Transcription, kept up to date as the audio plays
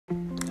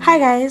Hi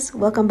guys,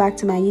 welcome back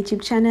to my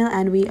YouTube channel,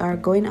 and we are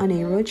going on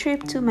a road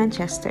trip to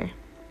Manchester.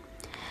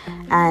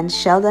 And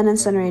Sheldon and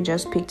Sunrae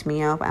just picked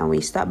me up and we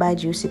stopped by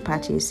Juicy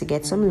Patties to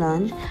get some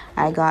lunch.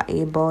 I got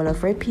a bowl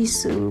of red pea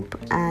soup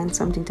and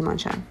something to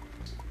munch on.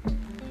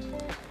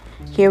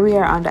 Here we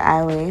are on the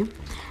highway.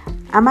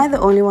 Am I the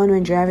only one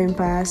when driving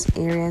past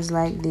areas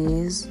like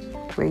these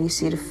where you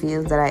see the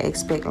fields that I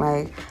expect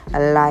like a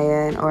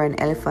lion or an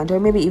elephant or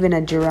maybe even a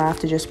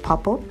giraffe to just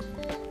pop up?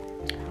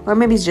 Or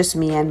maybe it's just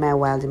me and my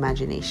wild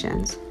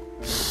imaginations.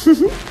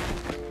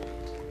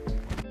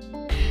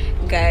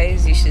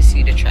 Guys, you should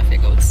see the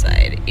traffic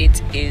outside. It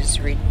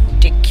is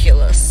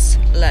ridiculous.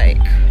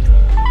 Like,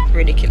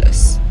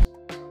 ridiculous.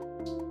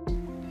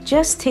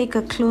 Just take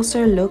a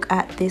closer look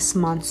at this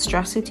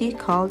monstrosity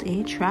called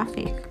a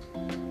traffic.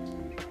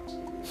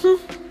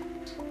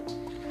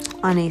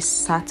 On a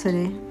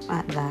Saturday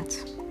at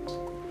that.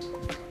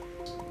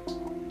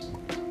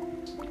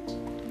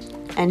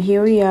 And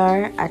here we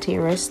are at a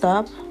rest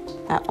stop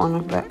at one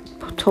of the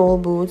toll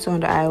booths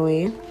on the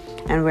highway,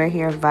 and we're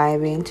here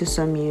vibing to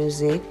some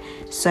music.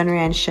 Sunrae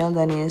and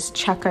Sheldon is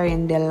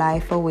chackering their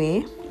life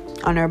away.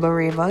 Honorable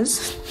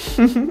ravers.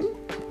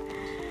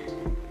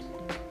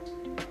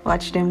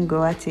 Watch them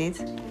go at it.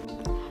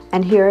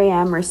 And here I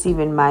am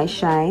receiving my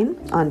shine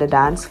on the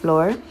dance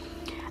floor.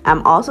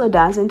 I'm also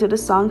dancing to the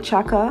song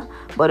Chaka,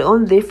 but the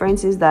only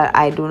difference is that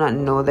I do not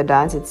know the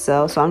dance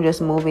itself, so I'm just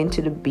moving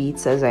to the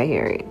beats as I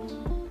hear it.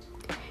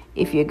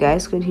 If you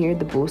guys could hear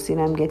the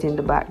boosting I'm getting in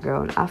the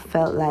background, I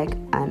felt like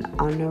an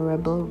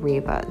honorable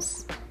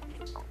ravers.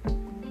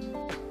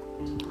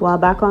 While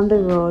back on the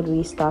road,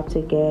 we stopped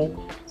to get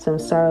some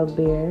sorrel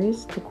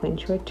beers to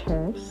quench our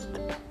thirst.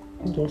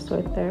 Guess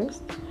our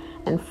thirst.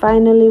 And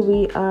finally,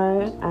 we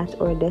are at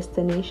our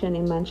destination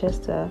in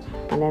Manchester,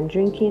 and I'm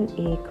drinking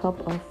a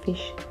cup of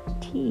fish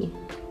tea.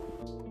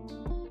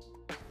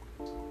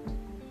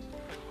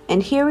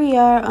 And here we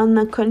are on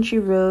the country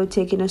road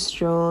taking a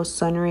stroll,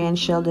 Sunrae and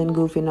Sheldon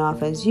goofing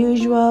off as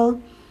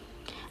usual.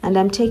 And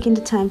I'm taking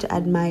the time to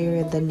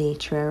admire the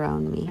nature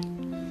around me.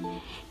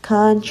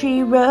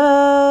 Country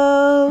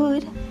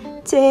road,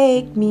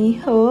 take me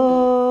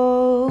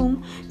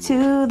home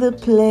to the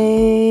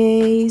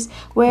place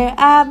where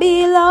I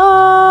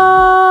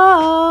belong,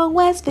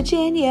 West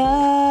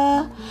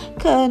Virginia.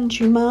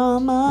 Country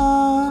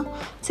mama,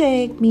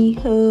 take me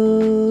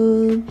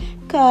home,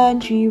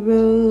 country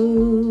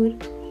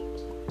road.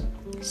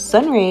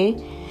 Sunrae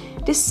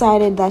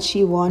decided that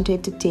she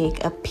wanted to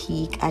take a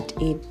peek at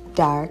a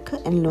dark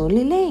and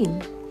lonely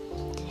lane.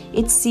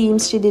 It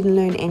seems she didn't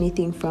learn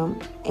anything from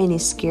any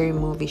scary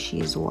movie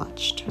she's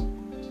watched.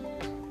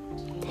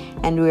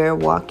 And we're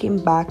walking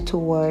back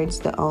towards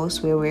the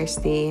house where we're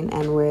staying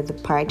and where the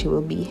party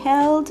will be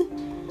held.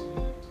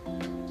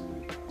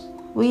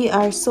 We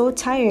are so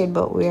tired,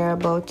 but we're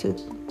about to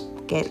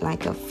get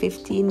like a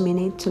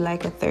 15-minute to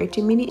like a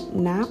 30-minute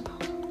nap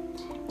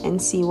and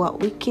see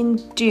what we can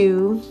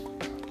do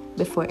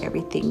before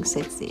everything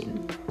sets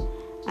in.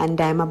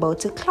 And I'm about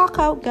to clock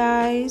out,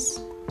 guys.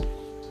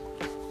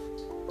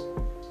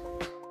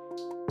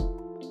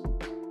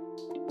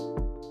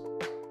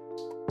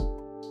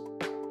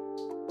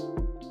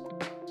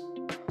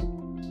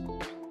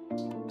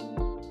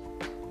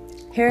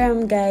 Here I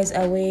am, guys,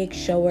 awake,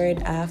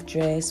 showered, half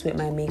dressed, with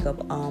my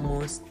makeup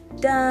almost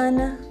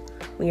done.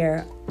 We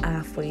are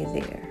halfway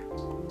there.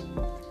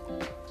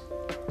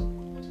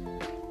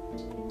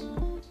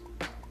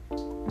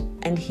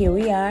 And here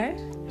we are,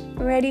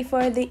 ready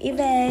for the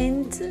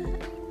event.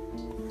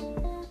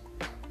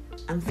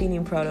 I'm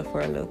feeling proud of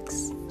our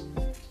looks.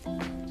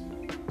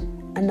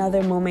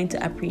 Another moment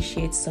to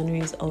appreciate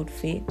Sunrae's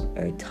outfit.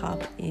 Her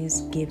top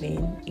is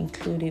giving,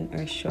 including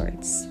her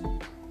shorts.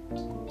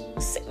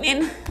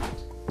 Sickening.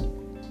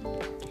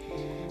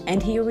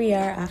 And here we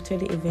are after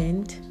the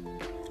event,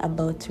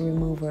 about to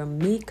remove our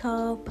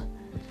makeup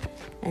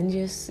and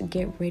just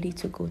get ready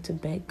to go to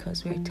bed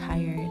because we're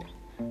tired.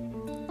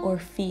 Our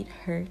feet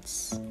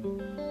hurts.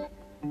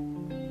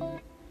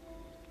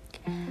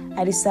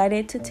 I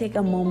decided to take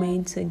a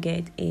moment to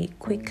get a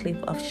quick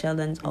clip of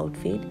Sheldon's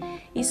outfit.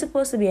 He's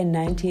supposed to be a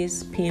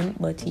 90s pimp,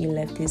 but he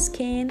left his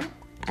cane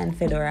and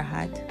fedora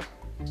hat.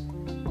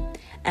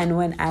 And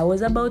when I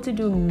was about to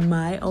do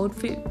my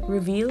outfit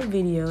reveal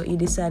video, he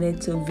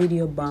decided to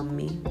video bomb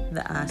me,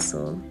 the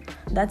asshole.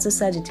 That's a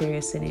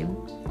Sagittarius in him.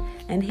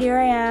 And here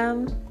I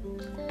am,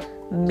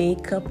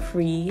 makeup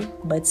free,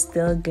 but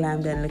still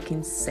glammed and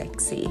looking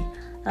sexy,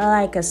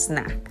 like a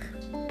snack.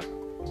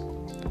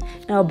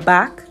 Now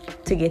back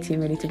to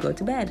getting ready to go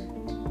to bed.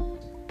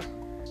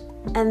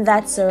 And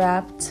that's a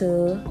wrap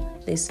to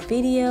this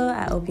video.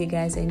 I hope you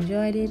guys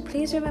enjoyed it.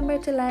 Please remember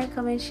to like,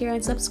 comment, share,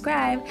 and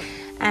subscribe.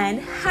 And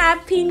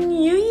Happy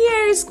New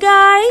Year's,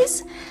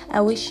 guys!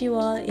 I wish you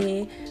all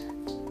a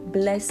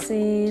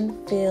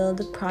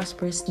blessing-filled,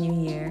 prosperous new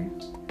year.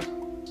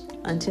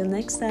 Until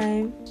next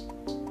time.